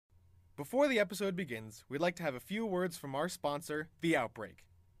Before the episode begins, we'd like to have a few words from our sponsor, The Outbreak.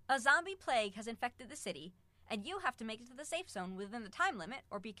 A zombie plague has infected the city, and you have to make it to the safe zone within the time limit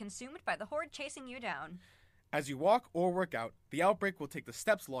or be consumed by the horde chasing you down. As you walk or work out, The Outbreak will take the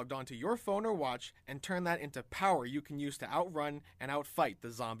steps logged onto your phone or watch and turn that into power you can use to outrun and outfight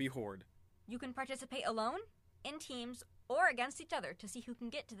the zombie horde. You can participate alone, in teams, or against each other to see who can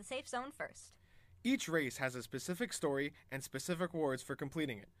get to the safe zone first. Each race has a specific story and specific rewards for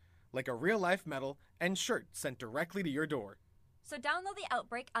completing it, like a real-life medal and shirt sent directly to your door. So download The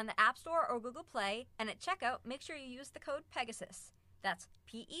Outbreak on the App Store or Google Play, and at checkout, make sure you use the code PEGASUS. That's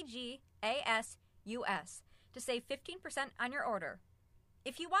PEGASUS to save 15% on your order.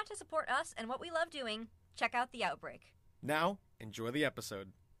 If you want to support us and what we love doing, check out The Outbreak. Now, enjoy the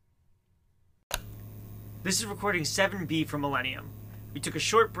episode. This is recording 7B from Millennium. We took a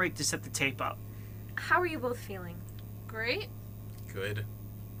short break to set the tape up. How are you both feeling? Great. Good.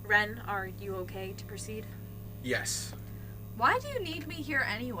 Ren, are you okay to proceed? Yes. Why do you need me here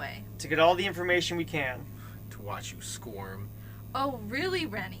anyway? To get all the information we can. To watch you squirm. Oh, really,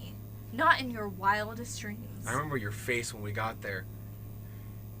 Rennie? Not in your wildest dreams. I remember your face when we got there.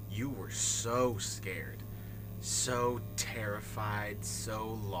 You were so scared. So terrified,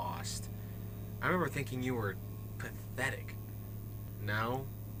 so lost. I remember thinking you were pathetic. Now,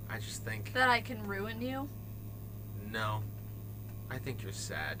 I just think... That I can ruin you? No. I think you're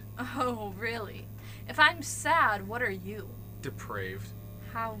sad. Oh, really? If I'm sad, what are you? Depraved.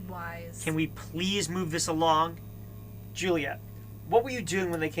 How wise. Can we please move this along? Juliet, what were you doing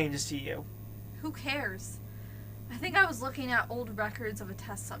when they came to see you? Who cares? I think I was looking at old records of a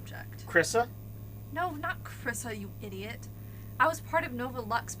test subject. Krissa? No, not Krissa, you idiot. I was part of Nova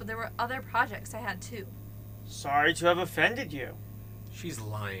Lux, but there were other projects I had too. Sorry to have offended you. She's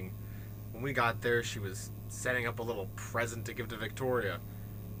lying. When we got there, she was setting up a little present to give to Victoria.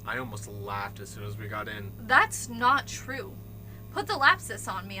 I almost laughed as soon as we got in. That's not true. Put the lapsus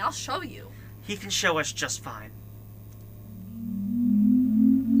on me, I'll show you. He can show us just fine.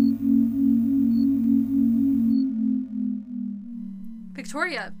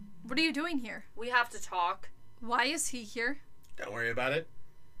 Victoria, what are you doing here? We have to talk. Why is he here? Don't worry about it.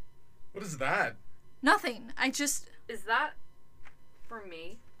 What is that? Nothing. Is that for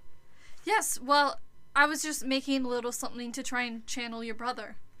me? Yes, well, I was just making a little something to try and channel your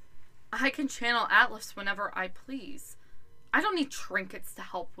brother. I can channel Atlas whenever I please. I don't need trinkets to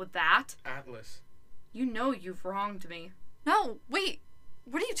help with that. Atlas. You know you've wronged me. No, wait.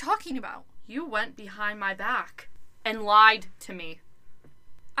 What are you talking about? You went behind my back and lied to me.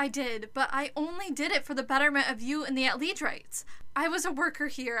 I did, but I only did it for the betterment of you and the Atleadrites. I was a worker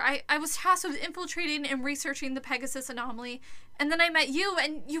here. I was tasked with infiltrating and researching the Pegasus anomaly, and then I met you,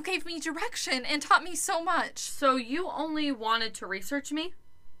 and you gave me direction and taught me so much. So you only wanted to research me?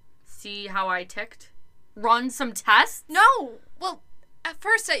 See how I ticked? Run some tests? No! Well, at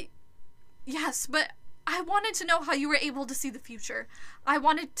first yes, but I wanted to know how you were able to see the future. I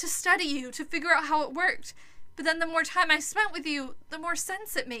wanted to study you, to figure out how it worked. But then the more time I spent with you, the more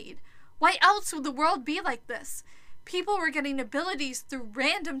sense it made. Why else would the world be like this? People were getting abilities through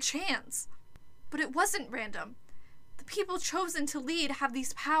random chance. But it wasn't random. The people chosen to lead have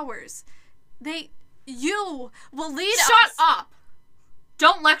these powers. You will lead us. Shut up!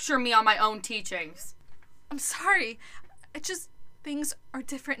 Don't lecture me on my own teachings. I'm sorry. Things are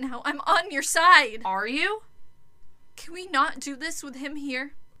different now. I'm on your side. Are you? Can we not do this with him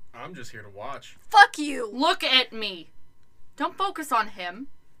here? I'm just here to watch. Fuck you! Look at me. Don't focus on him.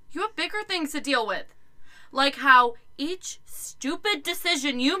 You have bigger things to deal with. Like how each stupid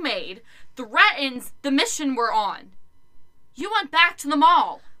decision you made threatens the mission we're on. You went back to the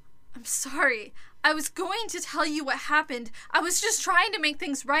mall. I'm sorry. I was going to tell you what happened. I was just trying to make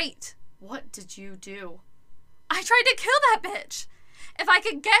things right. What did you do? I tried to kill that bitch. If I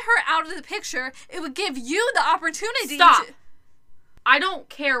could get her out of the picture, it would give you the opportunity Stop! to... I don't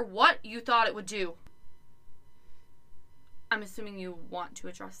care what you thought it would do. I'm assuming you want to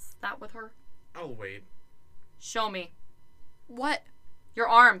address that with her? I'll wait. Show me. What? Your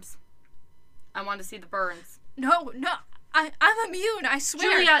arms. I want to see the burns. No, I'm immune, I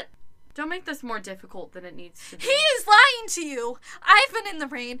swear. Juliet, don't make this more difficult than it needs to be. He is lying to you. I've been in the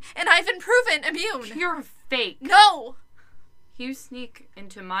rain, and I've been proven immune. You're fake. No. You sneak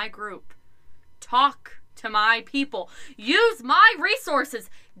into my group. Talk to my people. Use my resources.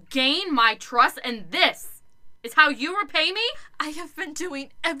 Gain my trust, and this is how you repay me? I have been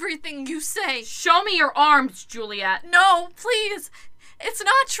doing everything you say. Show me your arms, Juliet. No, please. It's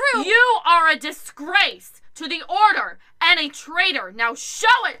not true. You are a disgrace to the Order and a traitor. Now show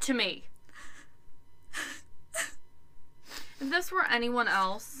it to me. If this were anyone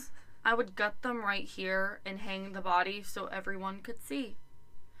else, I would gut them right here and hang the body so everyone could see.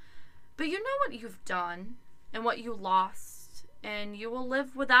 But you know what you've done and what you lost, and you will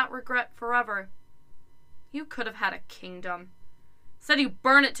live with that regret forever. You could have had a kingdom. Instead, you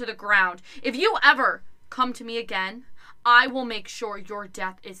burn it to the ground. If you ever come to me again, I will make sure your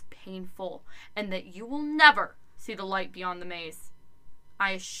death is painful and that you will never see the light beyond the maze.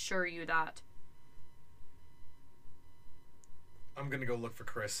 I assure you that. I'm gonna go look for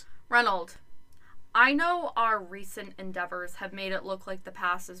Chris. Reynold, I know our recent endeavors have made it look like the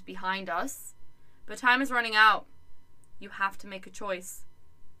past is behind us, but time is running out. You have to make a choice.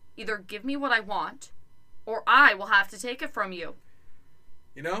 Either give me what I want, or I will have to take it from you.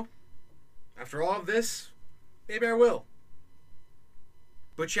 You know, after all of this, maybe I will.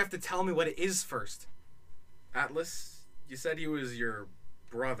 But you have to tell me what it is first. Atlas, you said he was your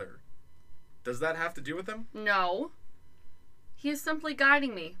brother. Does that have to do with him? No. He is simply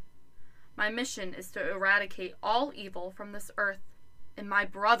guiding me. My mission is to eradicate all evil from this earth, and my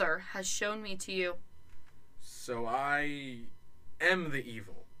brother has shown me to you. So I am the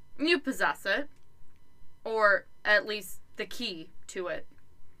evil. You possess it. Or at least the key to it.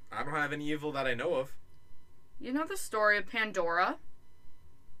 I don't have any evil that I know of. You know the story of Pandora?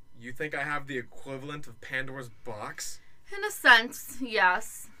 You think I have the equivalent of Pandora's box? In a sense,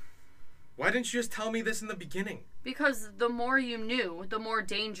 yes. Why didn't you just tell me this in the beginning? Because the more you knew, the more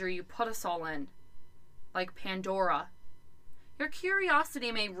danger you put us all in. Like Pandora. Your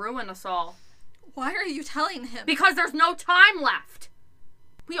curiosity may ruin us all. Why are you telling him? Because there's no time left.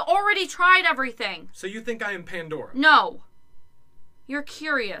 We already tried everything. So you think I am Pandora? No. You're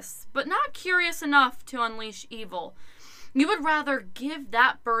curious, but not curious enough to unleash evil. You would rather give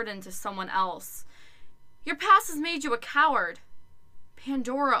that burden to someone else. Your past has made you a coward.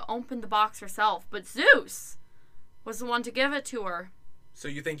 Pandora opened the box herself, but Zeus was the one to give it to her. So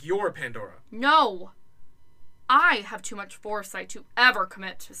you think you're Pandora? No. I have too much foresight to ever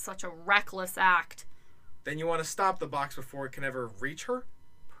commit to such a reckless act. Then you want to stop the box before it can ever reach her?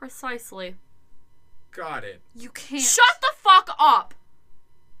 Precisely. Got it. You can't. Shut the fuck up!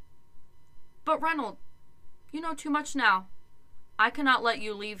 But Reynold, you know too much now. I cannot let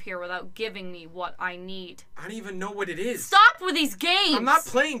you leave here without giving me what I need. I don't even know what it is. Stop with these games! I'm not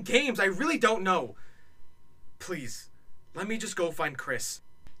playing games. I really don't know. Please, let me just go find Chris.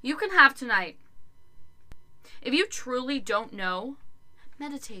 You can have tonight. If you truly don't know,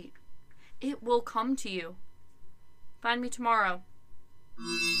 meditate. It will come to you. Find me tomorrow.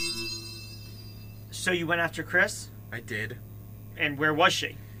 So you went after Chris? I did. And where was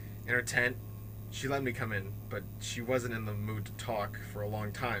she? In her tent. She let me come in, but she wasn't in the mood to talk for a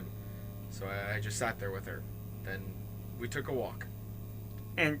long time. So I just sat there with her. Then we took a walk.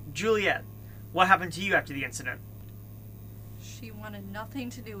 And Juliet, what happened to you after the incident? She wanted nothing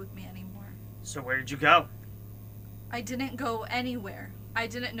to do with me anymore. So where did you go? I didn't go anywhere. I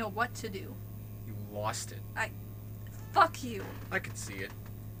didn't know what to do. You lost it. Fuck you. I could see it.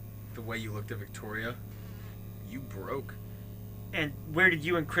 The way you looked at Victoria. You broke. And where did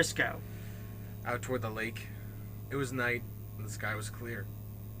you and Chris go? Out toward the lake. It was night, and the sky was clear.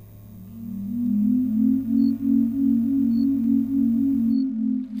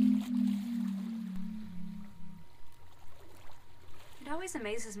 It always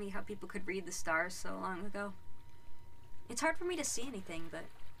amazes me how people could read the stars so long ago. It's hard for me to see anything, but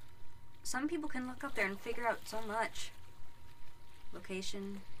some people can look up there and figure out so much.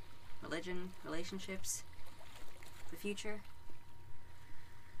 Location, religion, relationships, the future.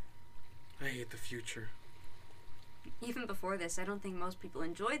 I hate the future. Even before this, I don't think most people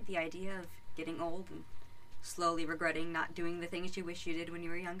enjoyed the idea of getting old and slowly regretting not doing the things you wish you did when you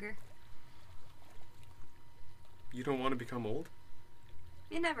were younger. You don't want to become old?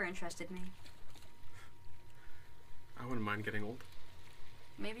 It never interested me. I wouldn't mind getting old.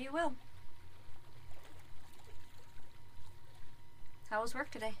 Maybe you will. How was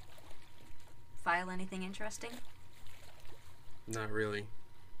work today? File anything interesting? Not really.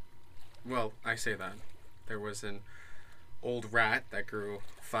 Well, I say that. There was an old rat that grew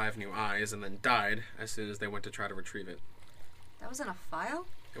 5 new eyes and then died as soon as they went to try to retrieve it. That was in a file?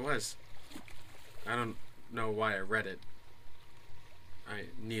 It was. I don't know why I read it. I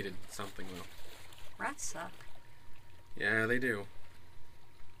needed something, though. Rats suck. Yeah, they do.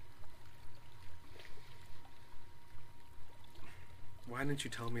 Why didn't you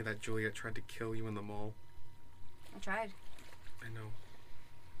tell me that Juliet tried to kill you in the mall? I tried. I know.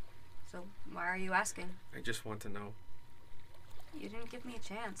 So why are you asking? I just want to know. You didn't give me a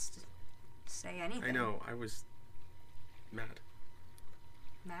chance to say anything. I know. I was mad.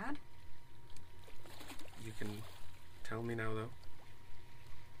 Mad? You can tell me now, though.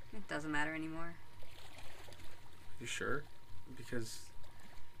 It doesn't matter anymore. You sure? Because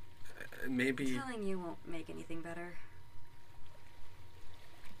maybe... Telling you won't make anything better.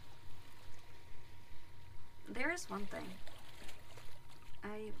 There is one thing.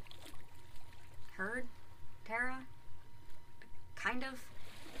 I heard Tara. Kind of.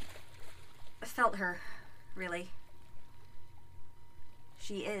 Felt her, really.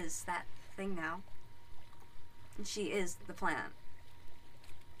 She is that thing now. And she is the plant.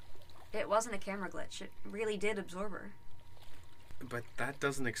 It wasn't a camera glitch. It really did absorb her. But that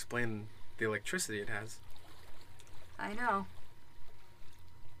doesn't explain the electricity it has. I know.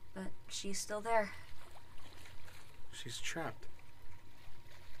 But she's still there. She's trapped.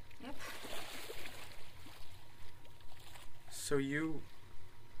 Yep. So you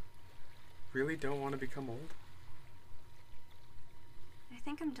really don't want to become old? I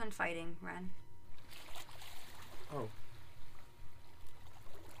think I'm done fighting, Ren. Oh.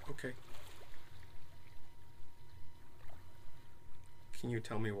 Okay. Can you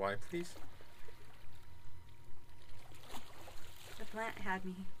tell me why, please? The plant had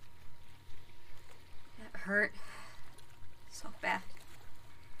me. It hurt so bad.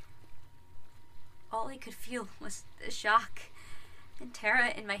 All I could feel was the shock. And Tara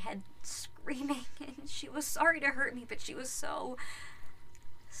in my head screaming. And she was sorry to hurt me, but she was so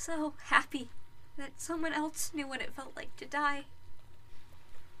happy that someone else knew what it felt like to die.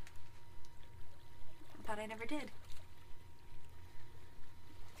 But I never did.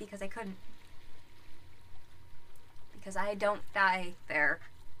 Because I couldn't. Because I don't die there.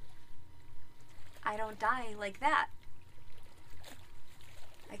 I don't die like that.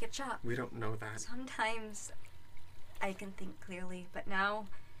 I get shot. We don't know that. Sometimes I can think clearly, but now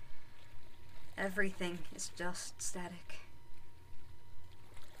everything is just static.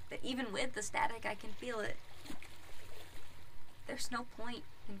 But even with the static, I can feel it. There's no point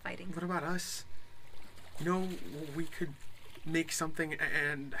in fighting. What about us? You know, we could make something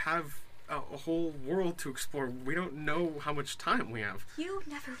and have a whole world to explore. We don't know how much time we have. You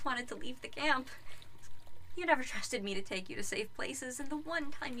never wanted to leave the camp. You never trusted me to take you to safe places, and the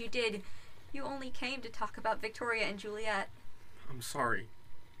one time you did, you only came to talk about Victoria and Juliet. I'm sorry.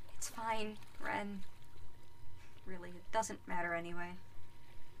 It's fine, Ren. Really, it doesn't matter anyway.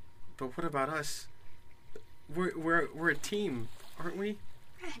 But what about us? We're a team, aren't we?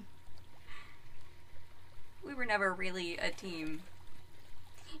 Ren. We were never really a team.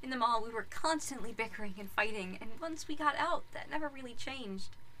 In the mall, we were constantly bickering and fighting, and once we got out, that never really changed.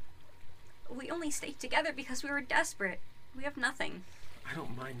 We only stayed together because we were desperate. We have nothing. I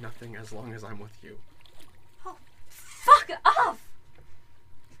don't mind nothing as long as I'm with you. Oh, fuck off!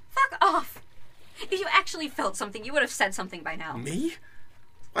 Fuck off! If you actually felt something, you would have said something by now. Me?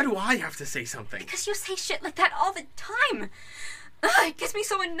 Why do I have to say something? Because you say shit like that all the time! Ugh, it gets me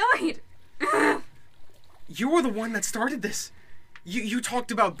so annoyed! Ugh. You were the one that started this. You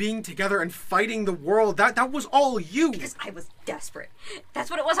talked about being together and fighting the world. That was all you. Because I was desperate. That's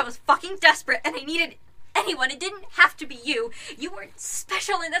what it was. I was fucking desperate, and I needed anyone. It didn't have to be you. You weren't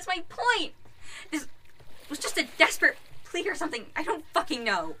special, and that's my point. This was just a desperate plea or something. I don't fucking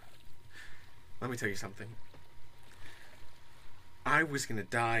know. Let me tell you something. I was gonna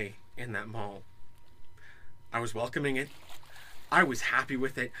die in that mall. I was welcoming it. I was happy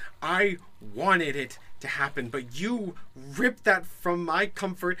with it. I wanted it to happen, but you ripped that from my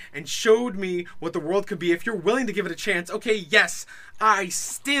comfort and showed me what the world could be if you're willing to give it a chance. Okay, yes, I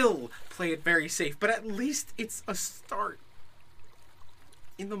still play it very safe, but at least it's a start.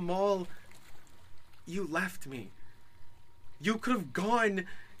 In the mall, you left me. You could have gone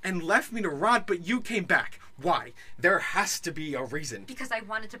and left me to rot, but you came back. Why? There has to be a reason. Because I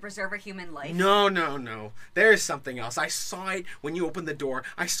wanted to preserve a human life. No. There's something else. I saw it when you opened the door.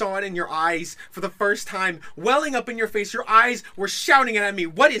 I saw it in your eyes for the first time, welling up in your face. Your eyes were shouting at me.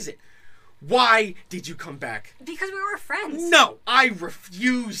 What is it? Why did you come back? Because we were friends. No, I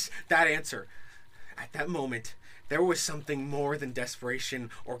refuse that answer. At that moment, there was something more than desperation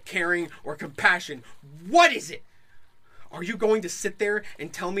or caring or compassion. What is it? Are you going to sit there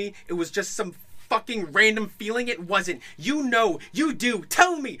and tell me it was just some fucking random feeling? It wasn't. You know, you do.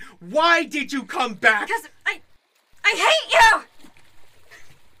 Tell me, why did you come back? Because I hate you!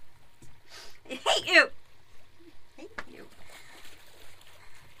 I hate you! I hate you.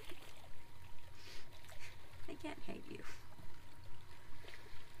 I can't hate you.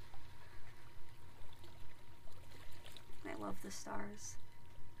 I love the stars.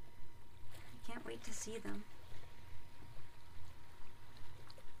 I can't wait to see them.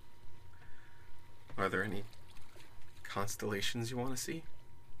 Are there any constellations you want to see?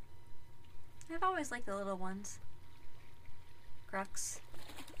 I've always liked the little ones. Crux,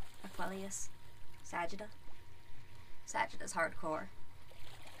 Quellius. Sagitta. Sagitta's hardcore.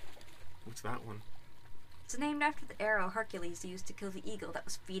 What's that one? It's named after the arrow Hercules used to kill the eagle that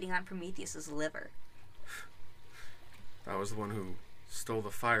was feeding on Prometheus's liver. That was the one who stole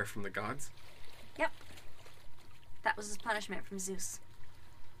the fire from the gods? Yep. That was his punishment from Zeus.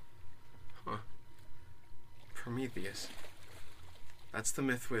 Huh. Prometheus. That's the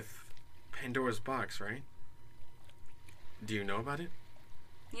myth with Pandora's box, right? Do you know about it?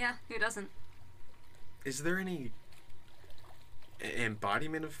 Yeah, who doesn't? Is there any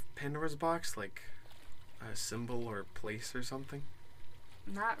embodiment of Pandora's box, like a symbol or place or something?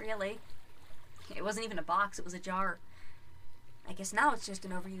 Not really. It wasn't even a box, it was a jar. I guess now it's just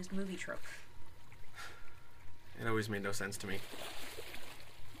an overused movie trope. It always made no sense to me.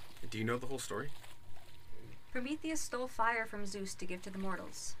 Do you know the whole story? Prometheus stole fire from Zeus to give to the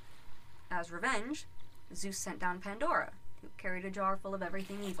mortals. As revenge, Zeus sent down Pandora, who carried a jar full of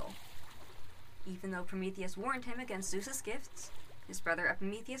everything evil. Even though Prometheus warned him against Zeus's gifts, his brother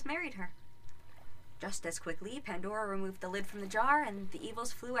Epimetheus married her. Just as quickly, Pandora removed the lid from the jar and the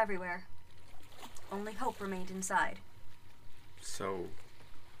evils flew everywhere. Only hope remained inside. So,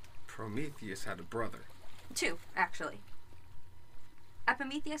 Prometheus had a brother. 2, actually.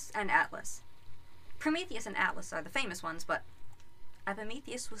 Epimetheus and Atlas. Prometheus and Atlas are the famous ones, but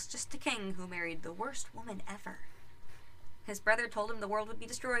Epimetheus was just a king who married the worst woman ever. His brother told him the world would be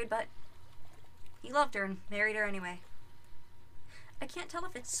destroyed, but he loved her and married her anyway. I can't tell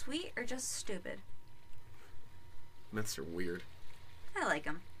if it's sweet or just stupid. Myths are weird. I like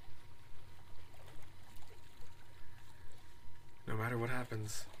them. No matter what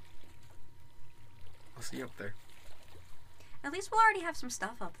happens, I'll see you up there. At least we'll already have some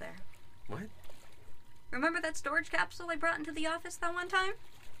stuff up there. What? Remember that storage capsule I brought into the office that one time?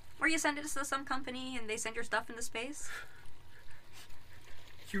 Where you send it to some company and they send your stuff into space?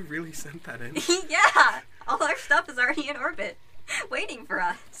 You really sent that in? Yeah! All our stuff is already in orbit, waiting for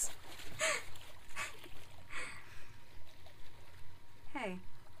us. Hey.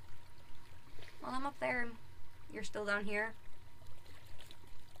 While I'm up there and you're still down here,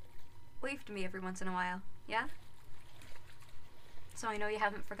 wave to me every once in a while, yeah? So I know you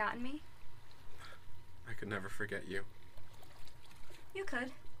haven't forgotten me? I could never forget you. You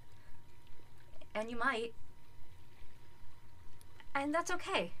could. And you might. And that's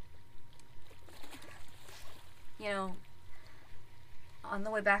okay. You know, on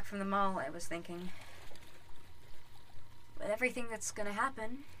the way back from the mall, I was thinking, with everything that's gonna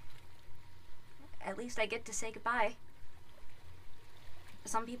happen, at least I get to say goodbye.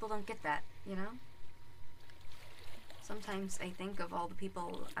 Some people don't get that, you know? Sometimes I think of all the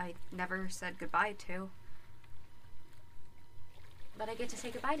people I never said goodbye to. But I get to say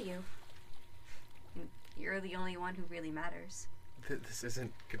goodbye to you. And you're the only one who really matters. This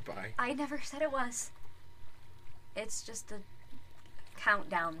isn't goodbye. I never said it was. It's just a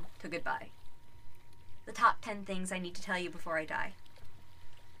countdown to goodbye. The top 10 things I need to tell you before I die.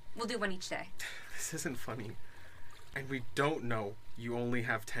 We'll do one each day. This isn't funny. And we don't know you only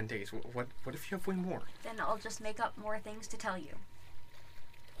have 10 days. What if you have way more? Then I'll just make up more things to tell you.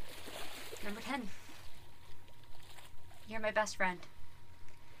 Number 10. You're my best friend.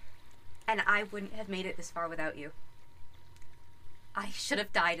 And I wouldn't have made it this far without you. I should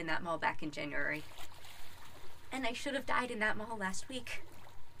have died in that mall back in January. And I should have died in that mall last week.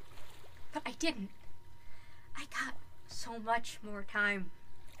 But I didn't. I got so much more time.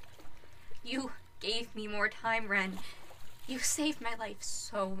 You gave me more time, Ren. You saved my life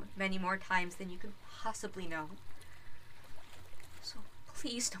so many more times than you could possibly know. So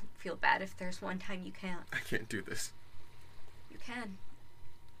please don't feel bad if there's one time you can't. I can't do this. You can.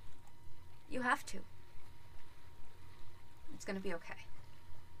 You have to. It's gonna be okay.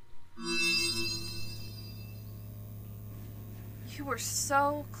 You were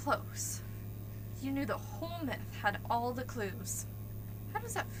so close. You knew the whole myth, had all the clues. How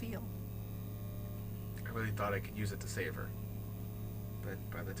does that feel? I really thought I could use it to save her. But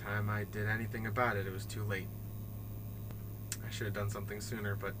by the time I did anything about it, it was too late. I should have done something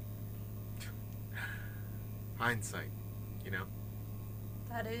sooner, but hindsight, you know?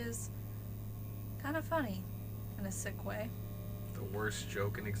 That is kind of funny in a sick way. The worst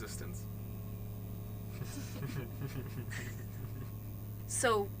joke in existence.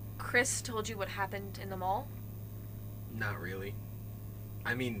 So, Chris told you what happened in the mall? Not really.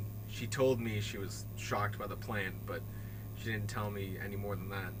 I mean, she told me she was shocked by the plan, but she didn't tell me any more than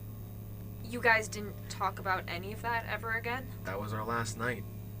that. You guys didn't talk about any of that ever again? That was our last night.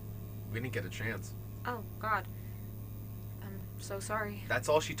 We didn't get a chance. Oh, God. I'm so sorry. That's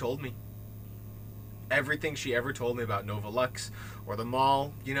all she told me. Everything she ever told me about Nova Lux or the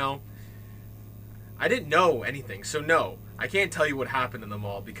mall, you know, I didn't know anything, so no. I can't tell you what happened in the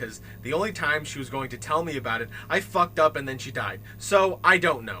mall because the only time she was going to tell me about it, I fucked up and then she died. So, I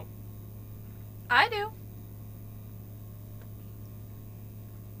don't know. I do.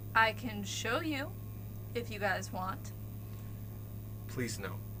 I can show you if you guys want. Please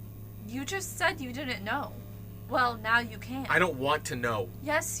no. You just said you didn't know. Well, now you can. I don't want to know.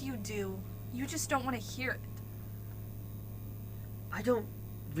 Yes, you do. You just don't want to hear it. I don't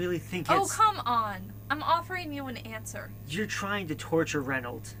really think Oh, it's... come on. I'm offering you an answer. You're trying to torture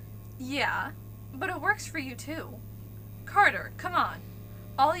Reynolds. Yeah, but it works for you too. Carter, come on.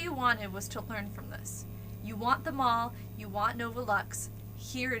 All you wanted was to learn from this. You want the mall, you want Nova Lux.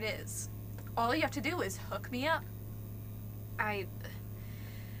 Here it is. All you have to do is hook me up. I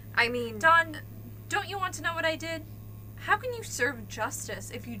mean, Dawn, don't you want to know what I did? How can you serve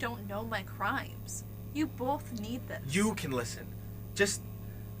justice if you don't know my crimes? You both need this. You can listen. Just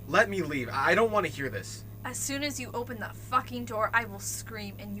let me leave. I don't want to hear this. As soon as you open that fucking door, I will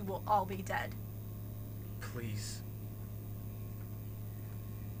scream and you will all be dead. Please.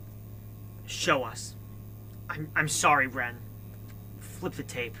 Show us. I'm sorry, Ren. Flip the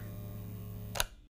tape.